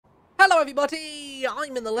Hello everybody,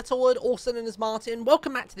 I'm InTheLittleWood, also known as Martin.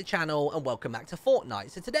 Welcome back to the channel and welcome back to Fortnite.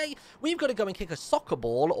 So today, we've got to go and kick a soccer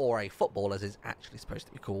ball, or a football as it's actually supposed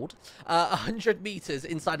to be called, 100 meters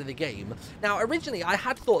inside of the game. Now, originally, I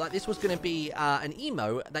had thought that this was going to be an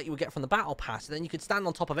emote that you would get from the Battle Pass, and then you could stand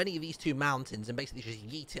on top of any of these two mountains and basically just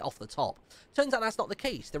yeet it off the top. Turns out that's not the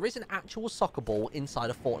case. There is an actual soccer ball inside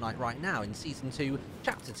of Fortnite right now in Season 2,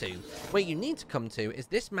 Chapter 2. Where you need to come to is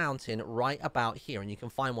this mountain right about here, and you can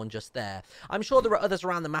find one just there. I'm sure there are others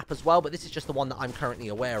around the map as well, but this is just the one that I'm currently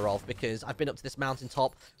aware of because I've been up to this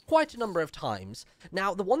mountaintop quite a number of times.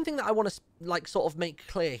 Now, the one thing that I want to sort of make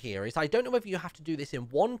clear here is I don't know whether you have to do this in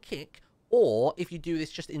one kick or if you do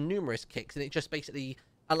this just in numerous kicks, and it just basically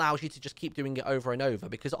allows you to just keep doing it over and over,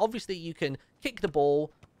 because obviously you can kick the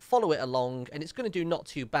ball, follow it along, and it's going to do not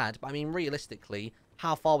too bad. But I mean, realistically,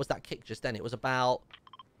 how far was that kick just then? It was about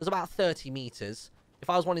 30 meters. If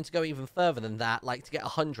I was wanting to go even further than that, like to get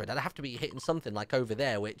 100, I'd have to be hitting something like over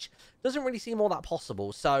there, which doesn't really seem all that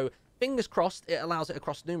possible. So fingers crossed it allows it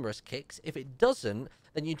across numerous kicks. If it doesn't,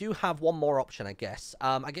 then you do have one more option, I guess.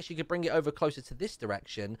 I guess you could bring it over closer to this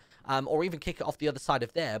direction, or even kick it off the other side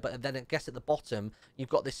of there. But then I guess at the bottom, you've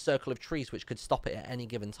got this circle of trees which could stop it at any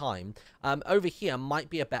given time. Over here might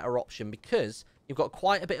be a better option because you've got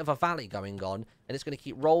quite a bit of a valley going on, and it's going to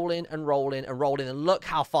keep rolling and rolling and rolling, and look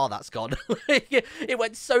how far that's gone. It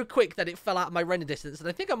went so quick that it fell out of my render distance, and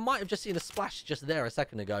I think I might have just seen a splash just there a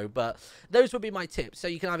second ago, but those would be my tips. So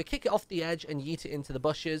you can either kick it off the edge and yeet it into the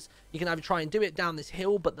bushes, you can either try and do it down this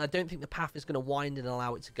hill, but I don't think the path is going to wind and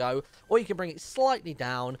allow it to go, or you can bring it slightly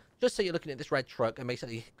down, just so you're looking at this red truck, and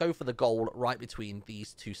basically go for the goal right between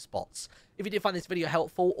these two spots. If you did find this video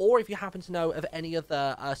helpful, or if you happen to know of any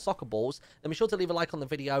other soccer balls, then be sure to leave a like on the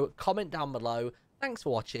video, comment down below. Thanks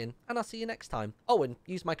for watching, and I'll see you next time. Oh, and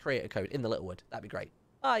use my creator code, InTheLittleWood. That'd be great.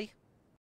 Bye.